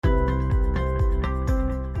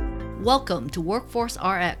Welcome to Workforce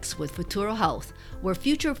RX with Futuro Health, where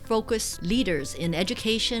future-focused leaders in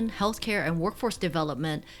education, healthcare, and workforce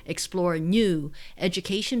development explore new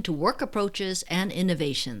education-to-work approaches and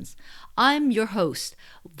innovations. I'm your host,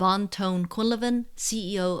 Von Toon Quinlivan,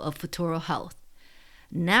 CEO of Futuro Health.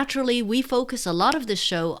 Naturally, we focus a lot of this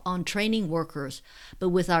show on training workers, but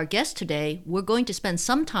with our guest today, we're going to spend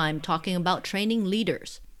some time talking about training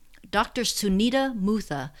leaders. Dr. Sunita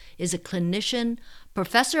Mutha is a clinician,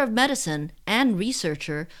 professor of medicine, and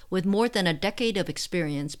researcher with more than a decade of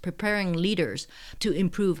experience preparing leaders to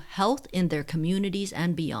improve health in their communities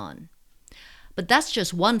and beyond. But that's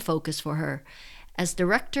just one focus for her. As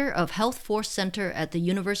director of Health Force Center at the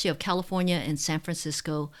University of California in San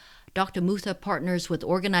Francisco, Dr. Mutha partners with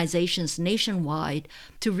organizations nationwide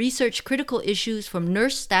to research critical issues from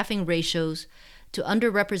nurse staffing ratios to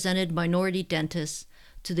underrepresented minority dentists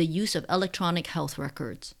to the use of electronic health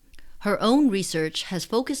records. Her own research has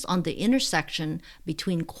focused on the intersection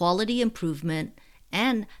between quality improvement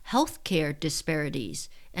and healthcare disparities,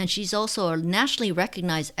 and she's also a nationally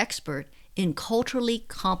recognized expert in culturally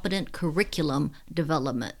competent curriculum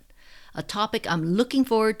development, a topic I'm looking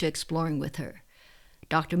forward to exploring with her.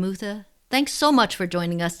 Dr. Mutha, thanks so much for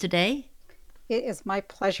joining us today. It is my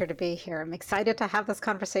pleasure to be here. I'm excited to have this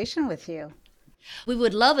conversation with you. We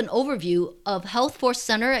would love an overview of Health Force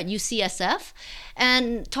Center at UCSF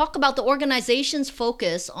and talk about the organization's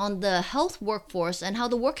focus on the health workforce and how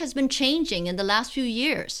the work has been changing in the last few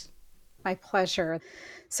years. My pleasure.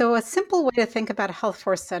 So a simple way to think about a Health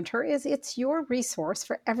Force Center is it's your resource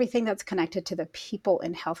for everything that's connected to the people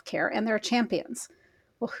in healthcare and their champions.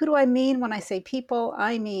 Well, who do I mean when I say people?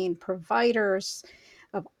 I mean providers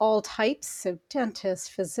of all types, so dentists,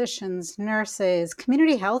 physicians, nurses,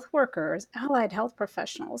 community health workers, allied health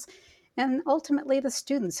professionals, and ultimately the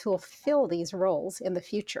students who will fill these roles in the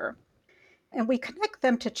future. And we connect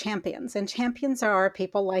them to champions, and champions are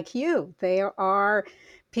people like you. They are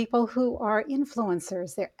people who are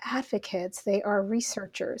influencers, they're advocates, they are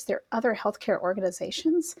researchers, they're other healthcare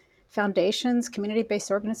organizations, foundations, community-based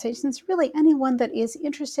organizations, really anyone that is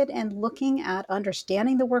interested in looking at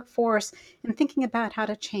understanding the workforce and thinking about how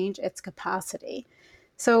to change its capacity.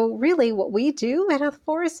 So really what we do at Health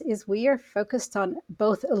Force is we are focused on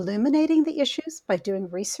both illuminating the issues by doing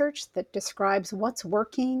research that describes what's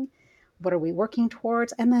working, what are we working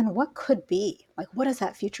towards, and then what could be, like what does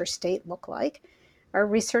that future state look like? Our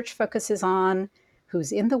research focuses on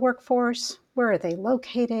who's in the workforce, where are they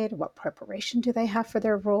located, what preparation do they have for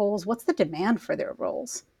their roles, what's the demand for their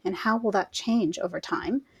roles, and how will that change over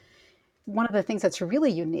time? One of the things that's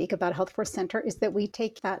really unique about Health Force Center is that we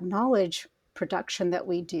take that knowledge production that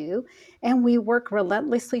we do and we work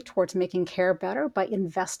relentlessly towards making care better by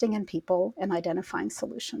investing in people and identifying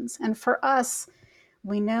solutions. And for us,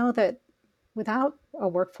 we know that without a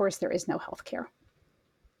workforce, there is no healthcare.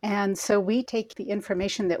 And so we take the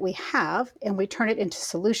information that we have and we turn it into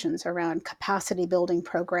solutions around capacity building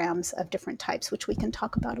programs of different types, which we can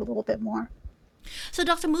talk about a little bit more. So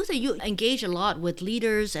Dr. Mutha, you engage a lot with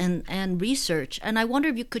leaders and research, and I wonder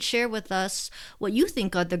if you could share with us what you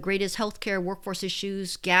think are the greatest healthcare workforce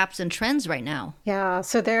issues, gaps, and trends right now. Yeah,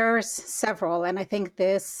 so there's several, and I think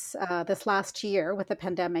this last year with the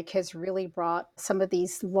pandemic has really brought some of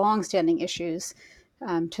these longstanding issues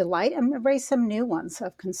to light and raise some new ones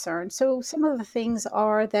of concern. So some of the things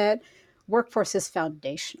are that workforce is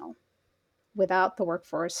foundational. Without the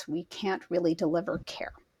workforce, we can't really deliver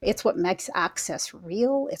care. It's what makes access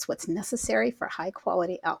real. It's what's necessary for high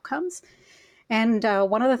quality outcomes. And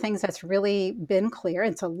one of the things that's really been clear,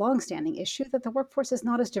 and it's a longstanding issue, that the workforce is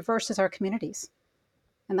not as diverse as our communities.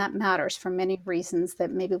 And that matters for many reasons that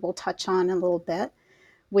maybe we'll touch on in a little bit.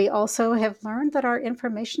 We also have learned that our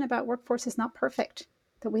information about workforce is not perfect,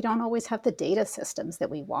 that we don't always have the data systems that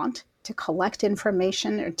we want to collect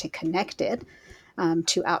information or to connect it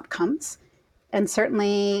to outcomes. And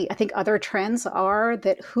certainly, I think other trends are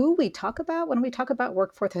that who we talk about when we talk about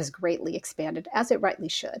workforce has greatly expanded, as it rightly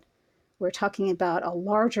should. We're talking about a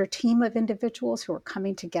larger team of individuals who are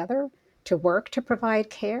coming together to work to provide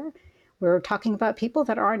care. We're talking about people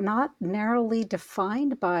that are not narrowly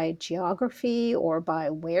defined by geography or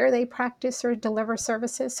by where they practice or deliver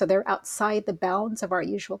services. So they're outside the bounds of our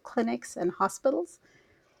usual clinics and hospitals.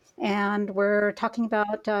 And we're talking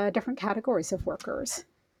about different categories of workers.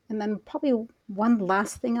 And then probably one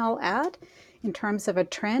last thing I'll add in terms of a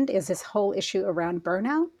trend is this whole issue around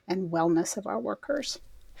burnout and wellness of our workers.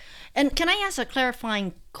 And can I ask a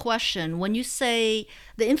clarifying question? When you say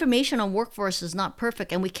the information on workforce is not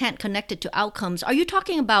perfect and we can't connect it to outcomes, are you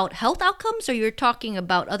talking about health outcomes or you're talking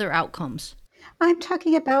about other outcomes? I'm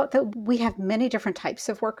talking about that we have many different types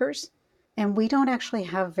of workers. And we don't actually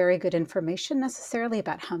have very good information necessarily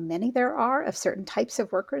about how many there are of certain types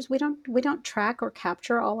of workers. We don't track or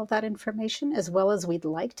capture all of that information as well as we'd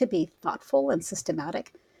like to be thoughtful and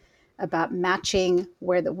systematic about matching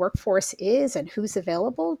where the workforce is and who's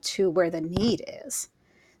available to where the need is.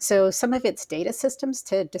 So some of it's data systems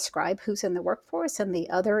to describe who's in the workforce, and the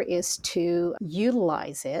other is to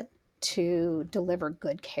utilize it to deliver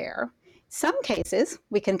good care. Some cases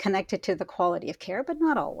we can connect it to the quality of care, but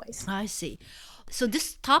not always. I see. So,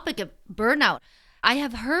 this topic of burnout, I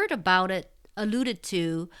have heard about it alluded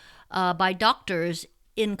to by doctors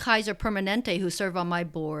in Kaiser Permanente who serve on my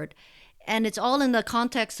board. And it's all in the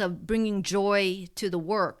context of bringing joy to the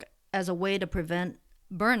work as a way to prevent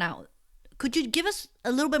burnout. Could you give us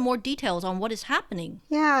a little bit more details on what is happening?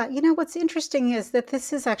 Yeah, what's interesting is that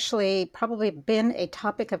this has actually probably been a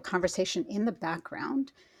topic of conversation in the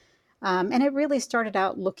background. And it really started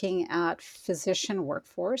out looking at physician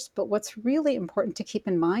workforce. But what's really important to keep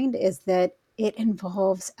in mind is that it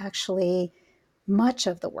involves actually much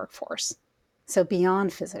of the workforce. So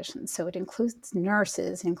beyond physicians. So it includes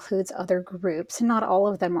nurses, includes other groups, and not all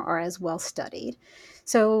of them are as well studied.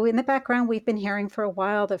 So in the background, we've been hearing for a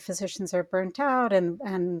while that physicians are burnt out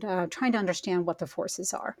and trying to understand what the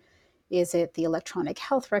forces are. Is it the electronic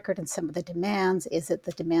health record and some of the demands? Is it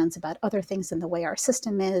the demands about other things in the way our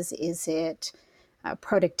system is? Is it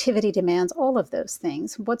productivity demands? All of those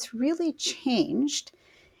things. What's really changed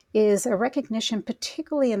is a recognition,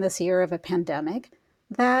 particularly in this year of a pandemic,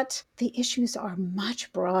 that the issues are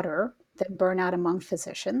much broader than burnout among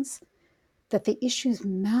physicians, that the issues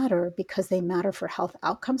matter because they matter for health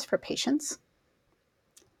outcomes for patients.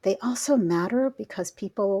 They also matter because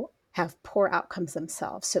people have poor outcomes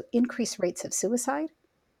themselves. So increased rates of suicide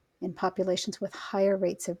in populations with higher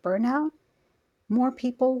rates of burnout, more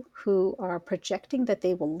people who are projecting that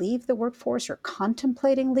they will leave the workforce or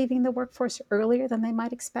contemplating leaving the workforce earlier than they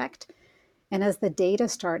might expect. And as the data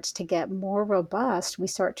starts to get more robust, we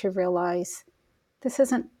start to realize this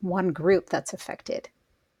isn't one group that's affected.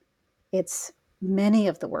 It's many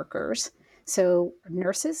of the workers. So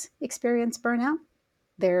nurses experience burnout.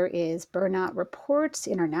 There is burnout reports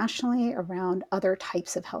internationally around other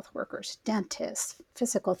types of health workers, dentists,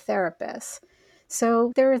 physical therapists.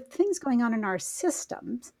 So there are things going on in our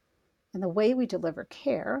systems and the way we deliver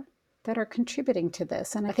care that are contributing to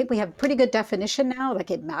this. And I think we have pretty good definition now,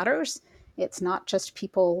 like it matters. It's not just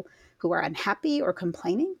people who are unhappy or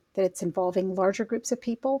complaining, that it's involving larger groups of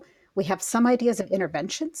people. We have some ideas of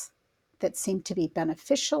interventions that seem to be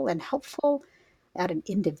beneficial and helpful at an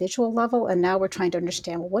individual level. And now we're trying to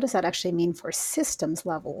understand, well, what does that actually mean for systems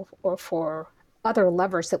level or for other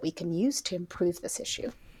levers that we can use to improve this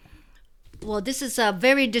issue? Well, this is a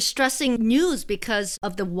very distressing news because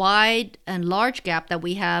of the wide and large gap that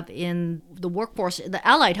we have in the workforce. The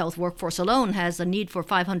allied health workforce alone has a need for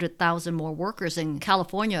 500,000 more workers in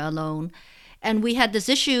California alone. And we had this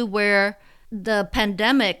issue where the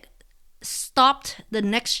pandemic stopped the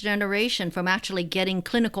next generation from actually getting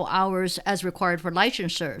clinical hours as required for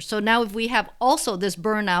licensure. So now if we have also this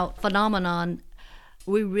burnout phenomenon,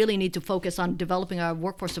 we really need to focus on developing our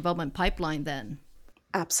workforce development pipeline then.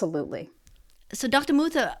 Absolutely. So Dr.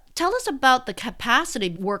 Mutha, tell us about the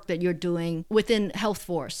capacity work that you're doing within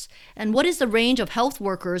HealthForce, and what is the range of health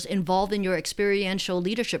workers involved in your experiential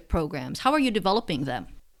leadership programs? How are you developing them?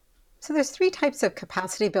 So there's three types of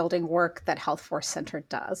capacity building work that HealthForce Center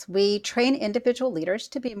does. We train individual leaders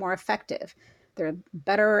to be more effective. They're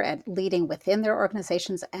better at leading within their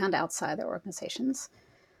organizations and outside their organizations.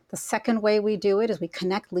 The second way we do it is we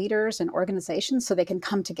connect leaders and organizations so they can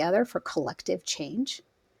come together for collective change.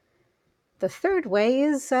 The third way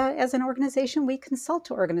is, as an organization, we consult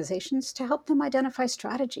to organizations to help them identify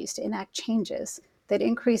strategies to enact changes that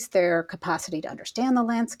increase their capacity to understand the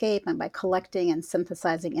landscape and by collecting and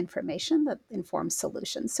synthesizing information that informs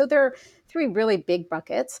solutions. So there are three really big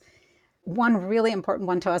buckets. One really important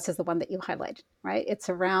one to us is the one that you highlighted, right? It's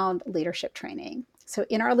around leadership training. So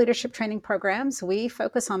in our leadership training programs, we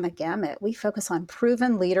focus on the gamut. We focus on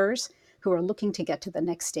proven leaders who are looking to get to the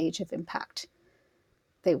next stage of impact.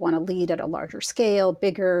 They want to lead at a larger scale,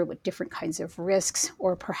 bigger, with different kinds of risks,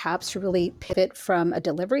 or perhaps really pivot from a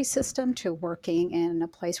delivery system to working in a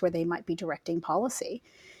place where they might be directing policy.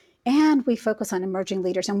 And we focus on emerging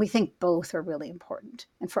leaders, and we think both are really important.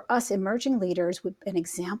 And for us, emerging leaders, an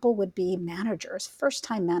example would be managers,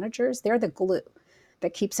 first-time managers. They're the glue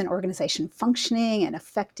that keeps an organization functioning and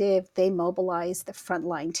effective. They mobilize the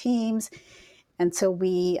frontline teams. And so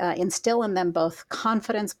we instill in them both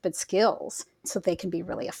confidence but skills so they can be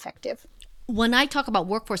really effective. When I talk about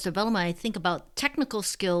workforce development, I think about technical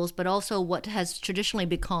skills, but also what has traditionally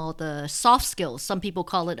been called the soft skills. Some people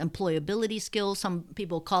call it employability skills. Some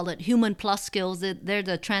people call it human plus skills. They're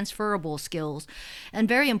the transferable skills and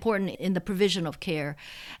very important in the provision of care.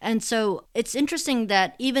 And so it's interesting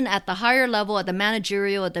that even at the higher level, at the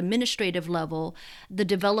managerial, at the administrative level, the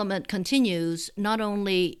development continues, not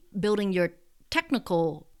only building your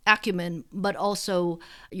technical acumen, but also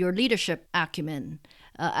your leadership acumen.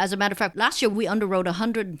 As a matter of fact, last year we underwrote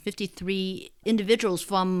 153 individuals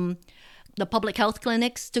from the public health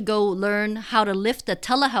clinics to go learn how to lift the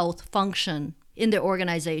telehealth function in their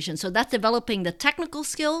organization. So that's developing the technical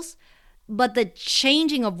skills, but the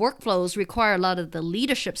changing of workflows require a lot of the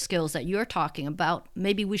leadership skills that you're talking about.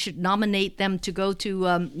 Maybe we should nominate them to go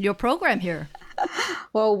to your program here.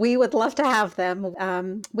 Well, we would love to have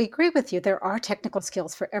them. We agree with you. There are technical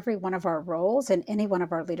skills for every one of our roles and any one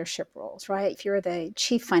of our leadership roles, right? If you're the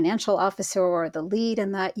chief financial officer or the lead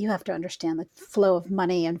in that, you have to understand the flow of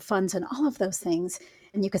money and funds and all of those things.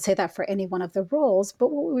 And you could say that for any one of the roles.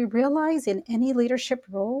 But what we realize in any leadership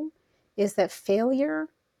role is that failure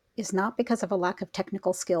is not because of a lack of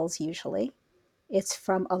technical skills usually. It's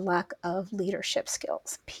from a lack of leadership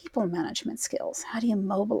skills, people management skills. How do you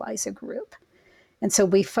mobilize a group? And so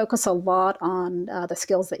we focus a lot on the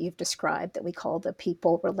skills that you've described that we call the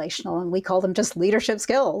people relational, and we call them just leadership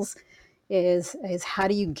skills, is how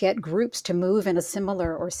do you get groups to move in a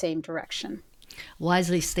similar or same direction?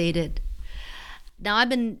 Wisely stated. Now, I've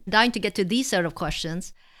been dying to get to these set of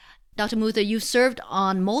questions. Dr. Mutha, you've served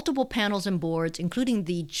on multiple panels and boards, including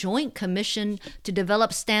the Joint Commission to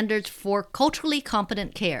develop standards for culturally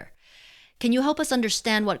competent care. Can you help us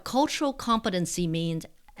understand what cultural competency means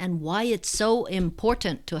and why it's so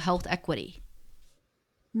important to health equity?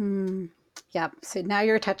 Yeah, so now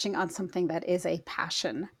you're touching on something that is a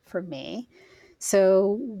passion for me.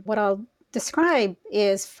 So what I'll describe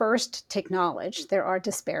is first to acknowledge there are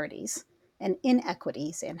disparities and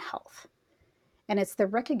inequities in health. And it's the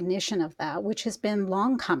recognition of that, which has been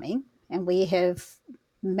long coming, and we have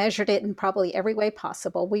measured it in probably every way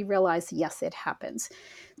possible. We realize, yes, it happens.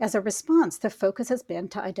 As a response, the focus has been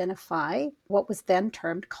to identify what was then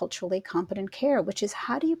termed culturally competent care, which is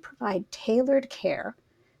how do you provide tailored care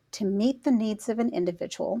to meet the needs of an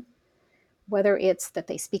individual, whether it's that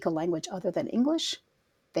they speak a language other than English,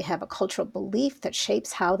 they have a cultural belief that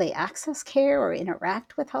shapes how they access care or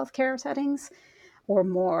interact with healthcare settings, or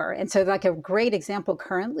more. And so like a great example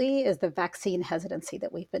currently is the vaccine hesitancy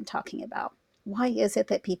that we've been talking about. Why is it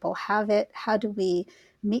that people have it? How do we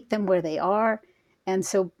meet them where they are? And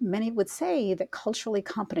so many would say that culturally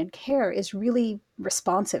competent care is really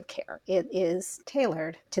responsive care. It is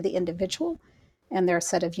tailored to the individual and their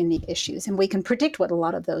set of unique issues. And we can predict what a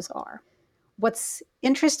lot of those are. What's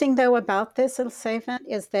interesting, though, about this little segment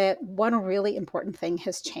is that one really important thing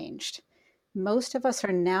has changed. Most of us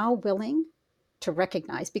are now willing to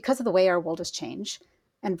recognize, because of the way our world has changed,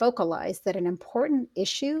 and vocalize that an important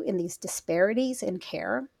issue in these disparities in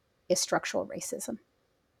care is structural racism.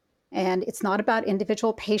 And it's not about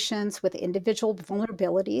individual patients with individual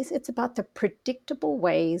vulnerabilities. It's about the predictable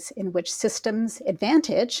ways in which systems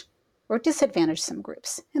advantage or disadvantage some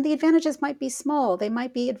groups. And the advantages might be small. They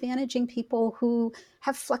might be advantaging people who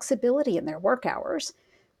have flexibility in their work hours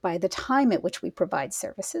by the time at which we provide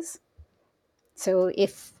services. So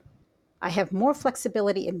if I have more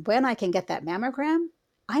flexibility in when I can get that mammogram,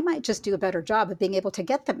 I might just do a better job of being able to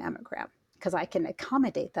get the mammogram because I can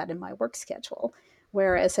accommodate that in my work schedule.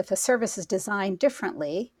 Whereas if a service is designed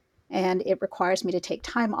differently and it requires me to take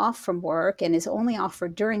time off from work and is only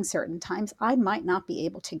offered during certain times, I might not be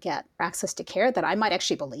able to get access to care that I might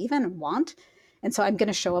actually believe in and want. And so I'm going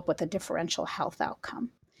to show up with a differential health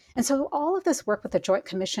outcome. And so all of this work with the Joint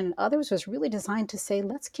Commission and others was really designed to say,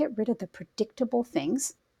 let's get rid of the predictable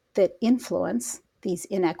things that influence these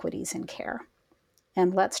inequities in care.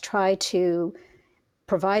 And let's try to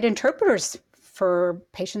provide interpreters for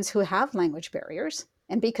patients who have language barriers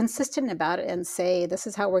and be consistent about it and say, this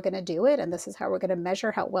is how we're going to do it, and this is how we're going to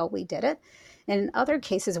measure how well we did it. And in other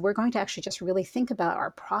cases, we're going to actually just really think about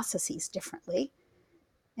our processes differently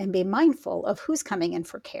and be mindful of who's coming in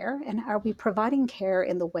for care and are we providing care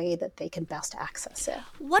in the way that they can best access it.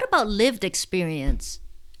 What about lived experience?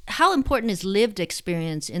 How important is lived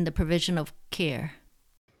experience in the provision of care?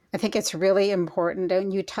 I think it's really important.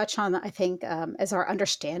 And you touch on, I think, as our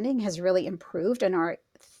understanding has really improved and our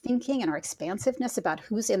thinking and our expansiveness about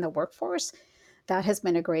who's in the workforce, that has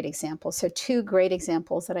been a great example. So two great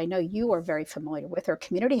examples that I know you are very familiar with are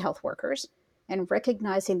community health workers and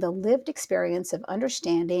recognizing the lived experience of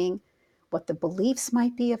understanding what the beliefs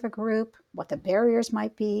might be of a group, what the barriers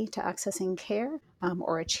might be to accessing care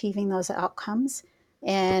or achieving those outcomes.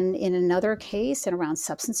 And in another case, and around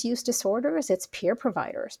substance use disorders, it's peer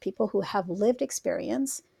providers, people who have lived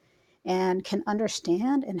experience and can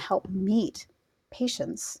understand and help meet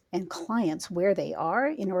patients and clients where they are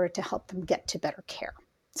in order to help them get to better care.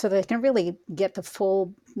 So they can really get the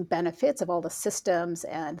full benefits of all the systems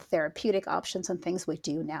and therapeutic options and things we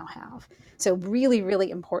do now have. So really, really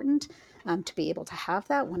important to be able to have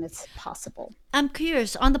that when it's possible. I'm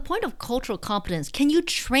curious, on the point of cultural competence, can you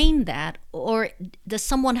train that, or does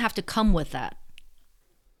someone have to come with that?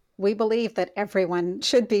 We believe that everyone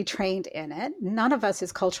should be trained in it. None of us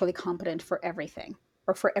is culturally competent for everything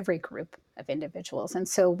or for every group of individuals. And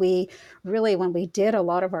so we really, when we did a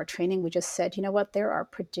lot of our training, we just said, you know what, there are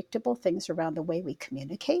predictable things around the way we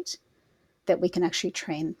communicate that we can actually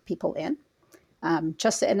train people in.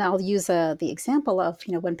 And I'll use the example of,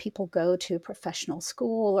 when people go to professional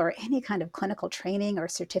school or any kind of clinical training or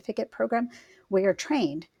certificate program, we are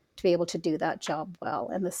trained to be able to do that job well.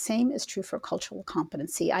 And the same is true for cultural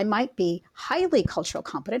competency. I might be highly cultural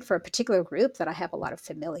competent for a particular group that I have a lot of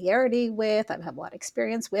familiarity with, I have a lot of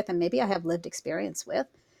experience with, and maybe I have lived experience with.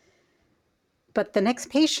 But the next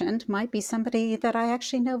patient might be somebody that I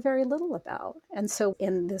actually know very little about. And so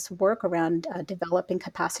in this work around developing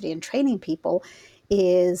capacity and training people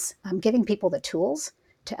is giving people the tools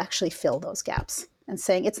to actually fill those gaps and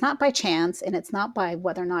saying it's not by chance and it's not by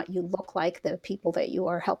whether or not you look like the people that you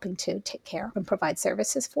are helping to take care and provide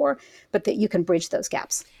services for, but that you can bridge those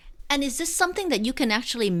gaps. And is this something that you can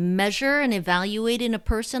actually measure and evaluate in a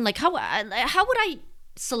person? Like how would I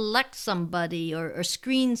select somebody or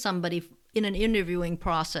screen somebody in an interviewing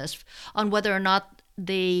process on whether or not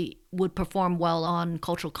they would perform well on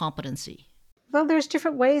cultural competency? Well, there's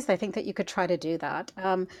different ways I think that you could try to do that.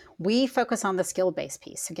 We focus on the skill-based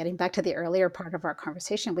piece. So getting back to the earlier part of our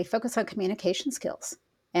conversation, we focus on communication skills.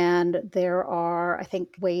 And there are, I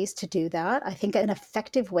think, ways to do that. I think an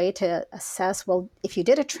effective way to assess, well, if you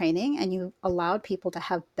did a training and you allowed people to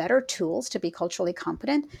have better tools to be culturally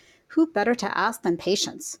competent, who better to ask than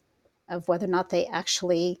patients of whether or not they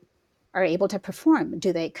actually are able to perform?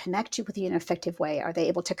 Do they connect you with you in an effective way? Are they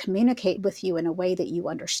able to communicate with you in a way that you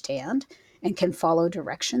understand and can follow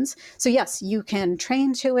directions? So yes, you can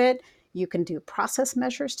train to it. You can do process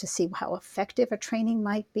measures to see how effective a training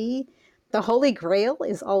might be. The holy grail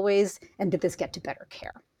is always, and did this get to better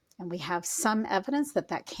care? And we have some evidence that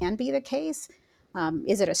that can be the case.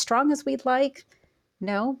 Is it as strong as we'd like?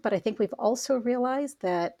 No, but I think we've also realized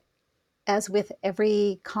that as with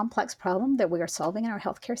every complex problem that we are solving in our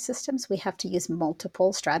healthcare systems, we have to use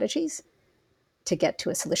multiple strategies to get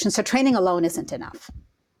to a solution. So training alone isn't enough.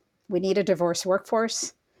 We need a diverse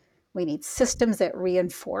workforce. We need systems that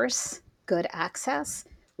reinforce good access,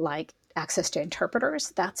 like access to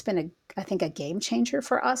interpreters. That's been, I think, a game changer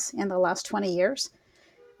for us in the last 20 years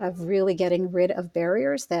of really getting rid of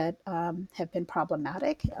barriers that have been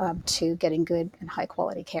problematic to getting good and high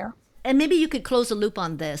quality care. And maybe you could close the loop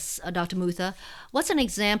on this, Dr. Mutha. What's an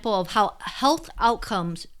example of how health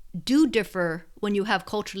outcomes do differ when you have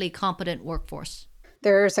culturally competent workforce?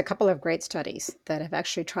 There's a couple of great studies that have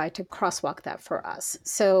actually tried to crosswalk that for us.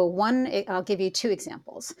 So one, I'll give you two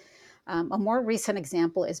examples. A more recent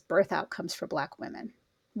example is birth outcomes for Black women.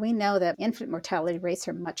 We know that infant mortality rates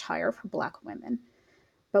are much higher for Black women.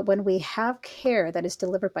 But when we have care that is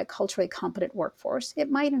delivered by culturally competent workforce, it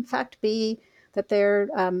might in fact be that they're,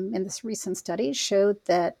 in this recent study, showed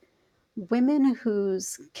that women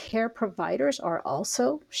whose care providers are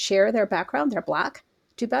also share their background, they're Black,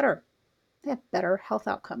 do better. They have better health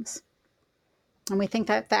outcomes. And we think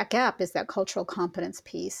that that gap is that cultural competence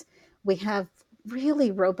piece. We have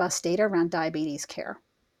really robust data around diabetes care,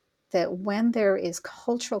 that when there is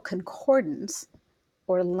cultural concordance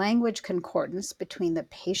or language concordance between the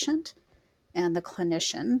patient and the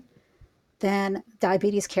clinician, then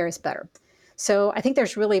diabetes care is better. So I think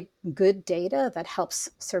there's really good data that helps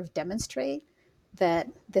sort of demonstrate that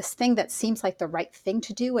this thing that seems like the right thing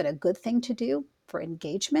to do and a good thing to do for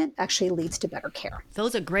engagement actually leads to better care.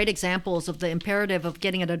 Those are great examples of the imperative of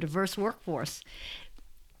getting a diverse workforce.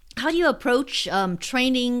 How do you approach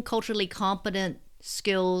training culturally competent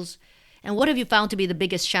skills, and what have you found to be the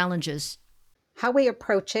biggest challenges? How we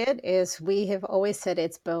approach it is we have always said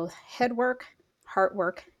it's both head work, heart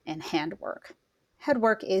work, and hand work. Head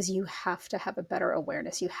work is you have to have a better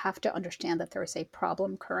awareness. You have to understand that there is a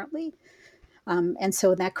problem currently. And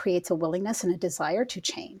so that creates a willingness and a desire to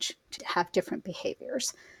change, to have different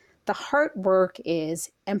behaviors. The heart work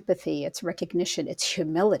is empathy, it's recognition, it's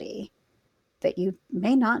humility. that you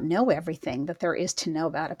may not know everything that there is to know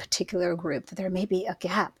about a particular group, that there may be a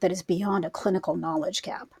gap that is beyond a clinical knowledge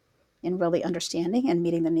gap in really understanding and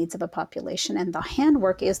meeting the needs of a population. And the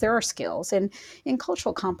handwork is there are skills. And in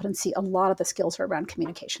cultural competency, a lot of the skills are around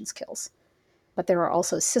communication skills. But there are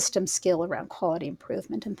also system skill around quality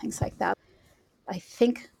improvement and things like that. I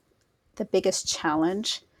think the biggest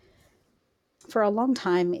challenge for a long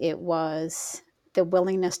time, it was the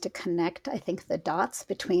willingness to connect, I think, the dots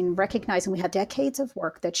between recognizing we had decades of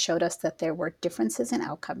work that showed us that there were differences in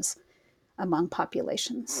outcomes among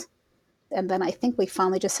populations. And then I think we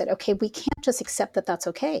finally just said, okay, we can't just accept that that's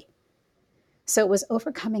okay. So it was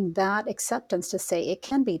overcoming that acceptance to say it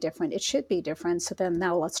can be different, it should be different. So then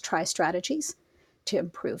now let's try strategies to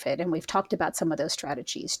improve it. And we've talked about some of those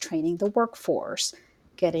strategies, training the workforce,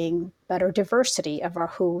 getting better diversity of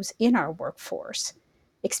who's in our workforce,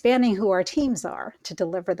 expanding who our teams are to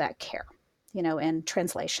deliver that care, and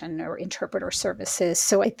translation or interpreter services.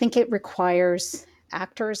 So I think it requires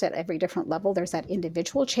actors at every different level. There's that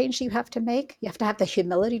individual change you have to make. You have to have the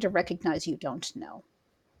humility to recognize you don't know.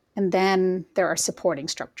 And then there are supporting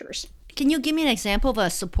structures. Can you give me an example of a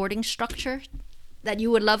supporting structure that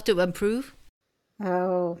you would love to improve?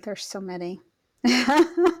 Oh, there's so many.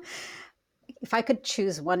 If I could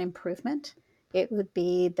choose one improvement, it would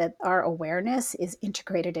be that our awareness is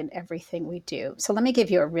integrated in everything we do. So let me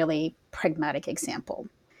give you a really pragmatic example.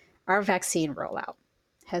 Our vaccine rollout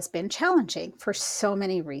has been challenging for so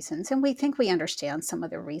many reasons, and we think we understand some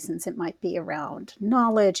of the reasons. It might be around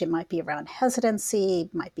knowledge, it might be around hesitancy,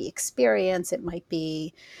 it might be experience, it might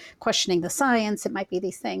be questioning the science, it might be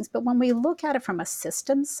these things. But when we look at it from a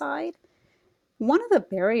systems side, one of the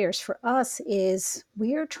barriers for us is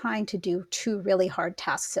we're trying to do two really hard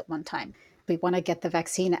tasks at one time. We want to get the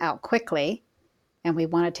vaccine out quickly, and we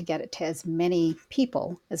wanted to get it to as many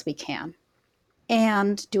people as we can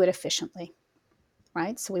and do it efficiently,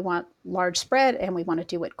 right? So we want large spread and we want to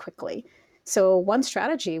do it quickly. So one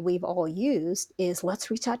strategy we've all used is let's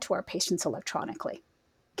reach out to our patients electronically,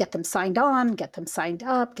 get them signed on, get them signed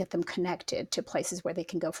up, get them connected to places where they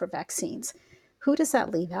can go for vaccines. Who does that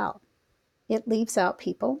leave out? It leaves out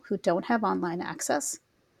people who don't have online access,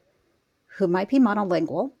 who might be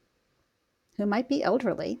monolingual, who might be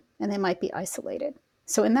elderly, and they might be isolated.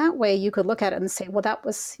 So in that way, you could look at it and say, well,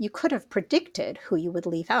 you could have predicted who you would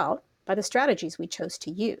leave out by the strategies we chose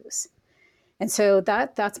to use. And so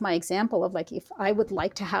that's my example of if I would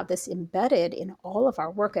like to have this embedded in all of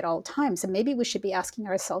our work at all times, and maybe we should be asking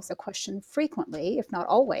ourselves the question frequently, if not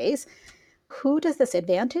always, who does this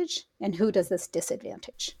advantage and who does this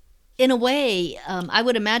disadvantage? In a way, I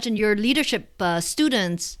would imagine your leadership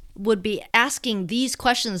students would be asking these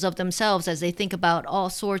questions of themselves as they think about all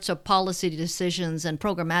sorts of policy decisions and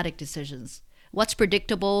programmatic decisions. What's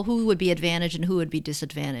predictable, who would be advantaged, and who would be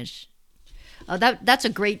disadvantaged? That's a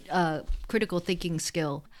great critical thinking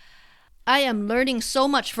skill. I am learning so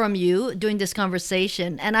much from you during this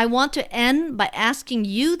conversation, and I want to end by asking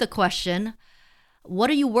you the question, what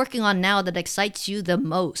are you working on now that excites you the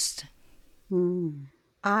most?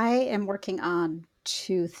 I am working on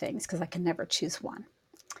two things because I can never choose one.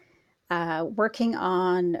 Working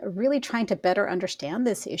on really trying to better understand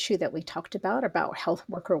this issue that we talked about health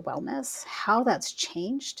worker wellness, how that's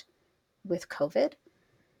changed with COVID,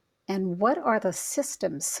 and what are the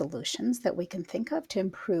systems solutions that we can think of to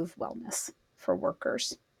improve wellness for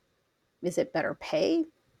workers. Is it better pay?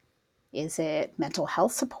 Is it mental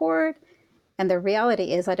health support? And the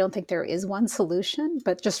reality is, I don't think there is one solution,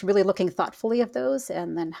 but just really looking thoughtfully at those,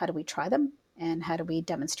 and then how do we try them? And how do we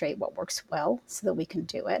demonstrate what works well so that we can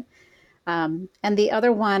do it? And the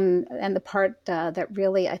other one, and the part that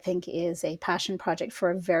really I think is a passion project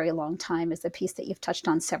for a very long time, is the piece that you've touched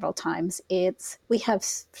on several times. We have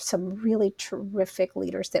some really terrific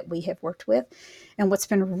leaders that we have worked with. And what's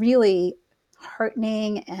been really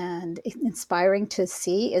heartening and inspiring to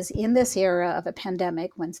see is in this era of a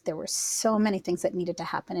pandemic, when there were so many things that needed to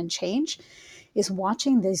happen and change, is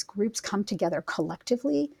watching these groups come together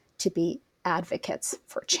collectively to be advocates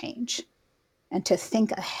for change and to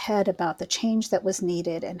think ahead about the change that was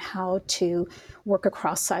needed and how to work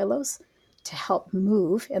across silos to help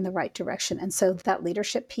move in the right direction. And so that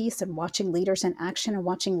leadership piece and watching leaders in action and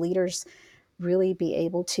watching leaders really be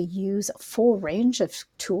able to use a full range of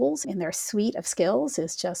tools in their suite of skills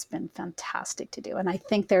has just been fantastic to do. And I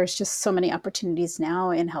think there's just so many opportunities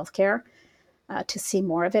now in healthcare to see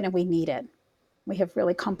more of it, and we need it. We have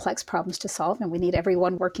really complex problems to solve, and we need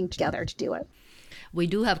everyone working together to do it. We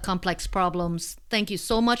do have complex problems. Thank you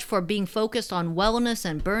so much for being focused on wellness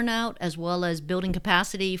and burnout, as well as building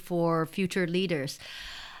capacity for future leaders.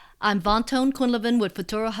 I'm Vantone Quinlivan with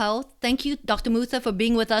Futuro Health. Thank you, Dr. Mutha, for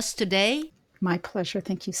being with us today. My pleasure.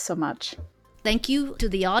 Thank you so much. Thank you to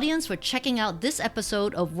the audience for checking out this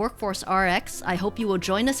episode of Workforce RX. I hope you will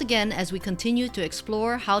join us again as we continue to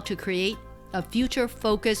explore how to create a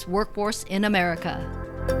future-focused workforce in America.